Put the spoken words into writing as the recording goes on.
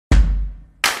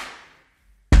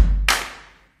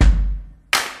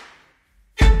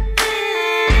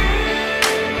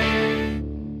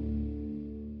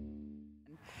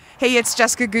Hey, it's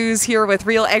Jessica Goose here with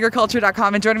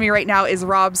RealAgriculture.com, and joining me right now is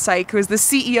Rob Saik, who is the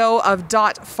CEO of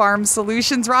Dot Farm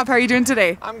Solutions. Rob, how are you doing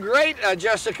today? I'm great,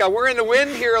 Jessica. We're in the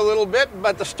wind here a little bit,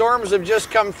 but the storms have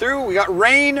just come through. We got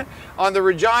rain on the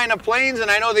Regina Plains, and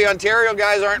I know the Ontario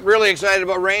guys aren't really excited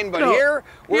about rain, but here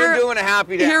we're doing a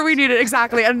happy dance. Here we need it,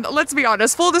 exactly. And let's be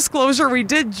honest, full disclosure, we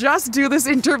did just do this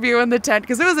interview in the tent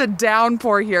because it was a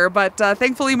downpour here, but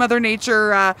thankfully Mother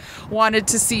Nature wanted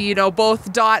to see, you know,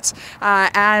 both Dot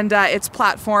and its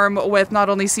platform with not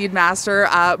only Seedmaster,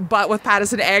 but with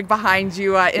Pattison Ag behind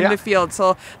you in the field.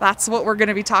 So that's what we're going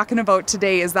to be talking about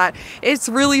today, is that it's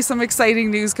really some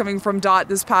exciting news coming from Dot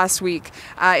this past week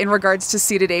in regards to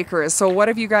seeded acres. So what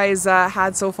have you guys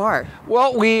had so far?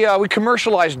 Well, we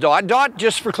commercialized Dot. Dot,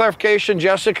 just for clarification,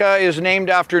 Jessica, is named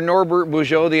after Norbert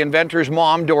Bushel, the inventor's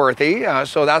mom, Dorothy.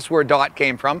 So that's where Dot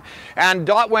came from. And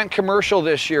Dot went commercial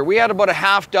this year. We had about a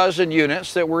half dozen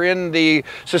units that were in the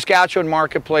Saskatchewan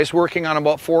marketplace working on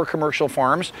about 4 commercial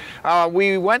farms.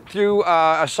 We went through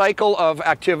a cycle of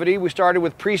activity. We started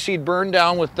with pre-seed burn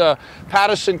down with the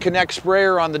Pattison Connect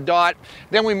sprayer on the Dot.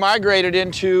 Then we migrated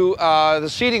into the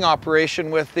seeding operation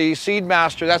with the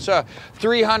Seedmaster. That's a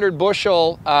 300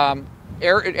 bushel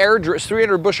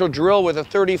 300 bushel drill with a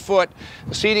 30-foot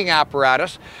seeding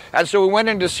apparatus. And so we went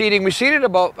into seeding. We seeded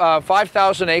about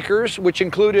 5,000 acres, which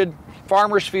included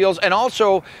farmers' fields, and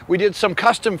also we did some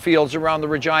custom fields around the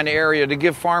Regina area to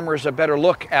give farmers a better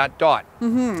look at Dot.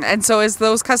 And so is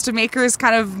those custom acres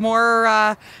kind of more,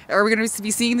 are we going to be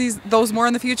seeing those more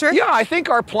in the future? Yeah, I think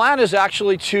our plan is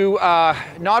actually to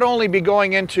not only be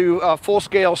going into a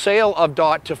full-scale sale of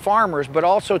Dot to farmers, but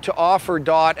also to offer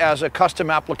Dot as a custom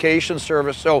application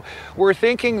service. So we're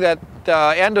thinking that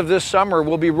end of this summer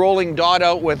we'll be rolling Dot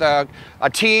out with a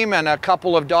team and a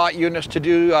couple of Dot units to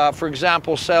do, for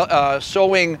example,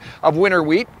 sowing of winter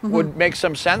wheat would make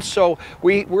some sense. So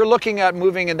we're looking at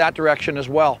moving in that direction as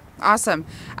well. Awesome.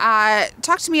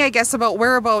 Talk to me, I guess, about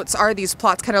whereabouts are these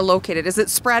plots kind of located? Is it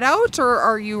spread out, or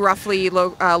are you roughly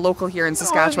local here in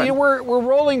Saskatchewan? No, we're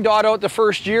rolling Dot out the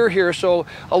first year here, so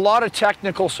a lot of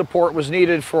technical support was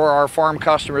needed for our farm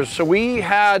customers. So we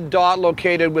had Dot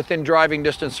located within driving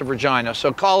distance of Regina,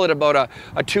 so call it about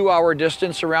a 2-hour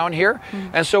distance around here.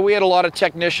 And so we had a lot of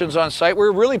technicians on site.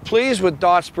 We're really pleased with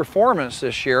Dot's performance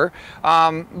this year,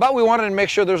 but we wanted to make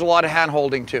sure there's a lot of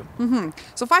hand-holding too.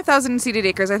 So 5,000 seeded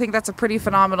acres, I think that's a pretty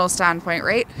phenomenal standpoint,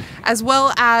 right? As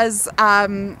well as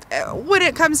when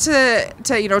it comes to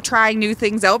you know, trying new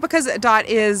things out, because Dot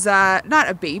is not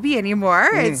a baby anymore.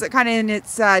 It's kind of in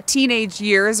its teenage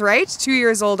years, right? 2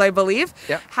 years old, I believe.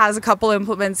 Has a couple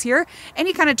implements here.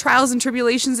 Any kind of trials and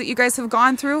tribulations that you guys have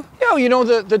gone through? Yeah, you know,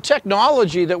 the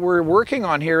technology that we're working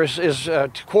on here is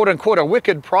quote unquote a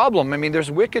wicked problem. I mean,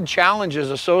 there's wicked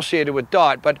challenges associated with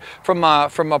Dot, but from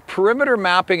a perimeter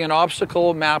mapping and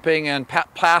obstacle mapping and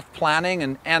path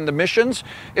planning and the missions,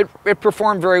 it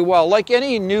performed very well. Like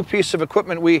any new piece of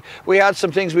equipment, we had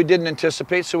some things we didn't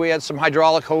anticipate, so we had some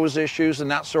hydraulic hose issues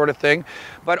and that sort of thing.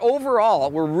 But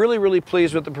overall, we're really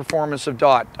pleased with the performance of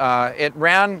Dot. It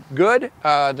ran good,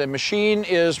 the machine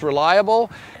is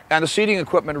reliable, and the seeding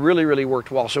equipment really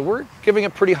worked well. So we're giving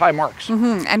it pretty high marks.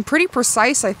 And pretty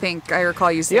precise, I think I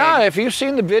recall you saying. Yeah, if you've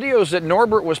seen the videos that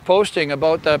Norbert was posting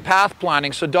about the path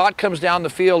planning, so Dot comes down the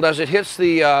field as it hits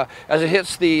the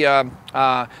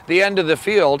end of the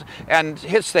field and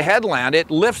hits the headland, it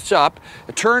lifts up,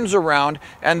 it turns around,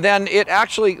 and then it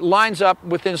actually lines up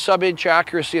within sub-inch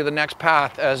accuracy of the next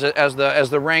path as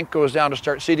the rank goes down to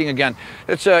start seeding again.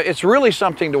 It's really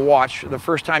something to watch. The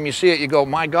first time you see it, you go,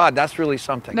 my God, that's really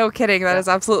something. No kidding, that is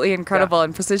absolutely incredible.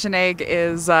 And precision ag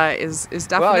is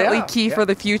definitely key for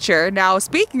the future. Now,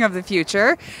 speaking of the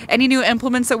future, any new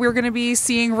implements that we're going to be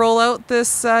seeing roll out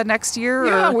this next year?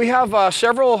 Yeah, we have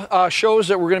several shows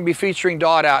that we're going to be featuring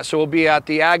Dot at. So we'll be at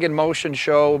the Ag in Motion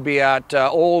show, we'll be at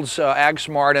Olds Ag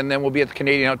Smart, and then we'll be at the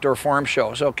Canadian Outdoor Farm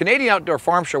Show. So Canadian Outdoor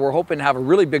Farm Show, we're hoping to have a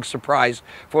really big surprise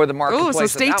for the marketplace. Oh, so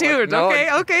stay tuned.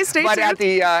 Okay, stay tuned. But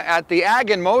at the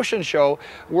Ag in Motion show,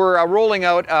 we're rolling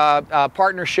out a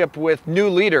partnership with New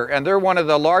Leader, and they're one of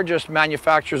the largest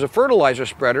manufacturers of fertilizer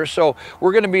spreaders. So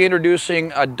we're going to be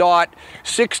introducing a Dot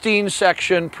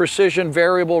 16-section precision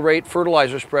variable rate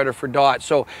fertilizer spreader for Dot.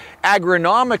 So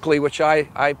agronomically, which I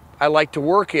like to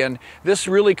work in, this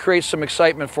really creates some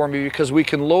excitement for me because we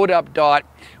can load up Dot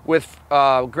with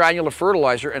granular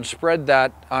fertilizer and spread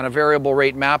that on a variable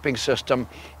rate mapping system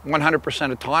 100%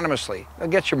 autonomously. It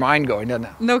gets your mind going, doesn't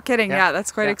it? No kidding. Yeah,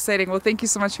 that's quite exciting. Well, thank you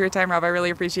so much for your time, Rob. I really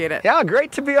appreciate it. Yeah,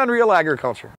 great to be on Real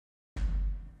Agriculture.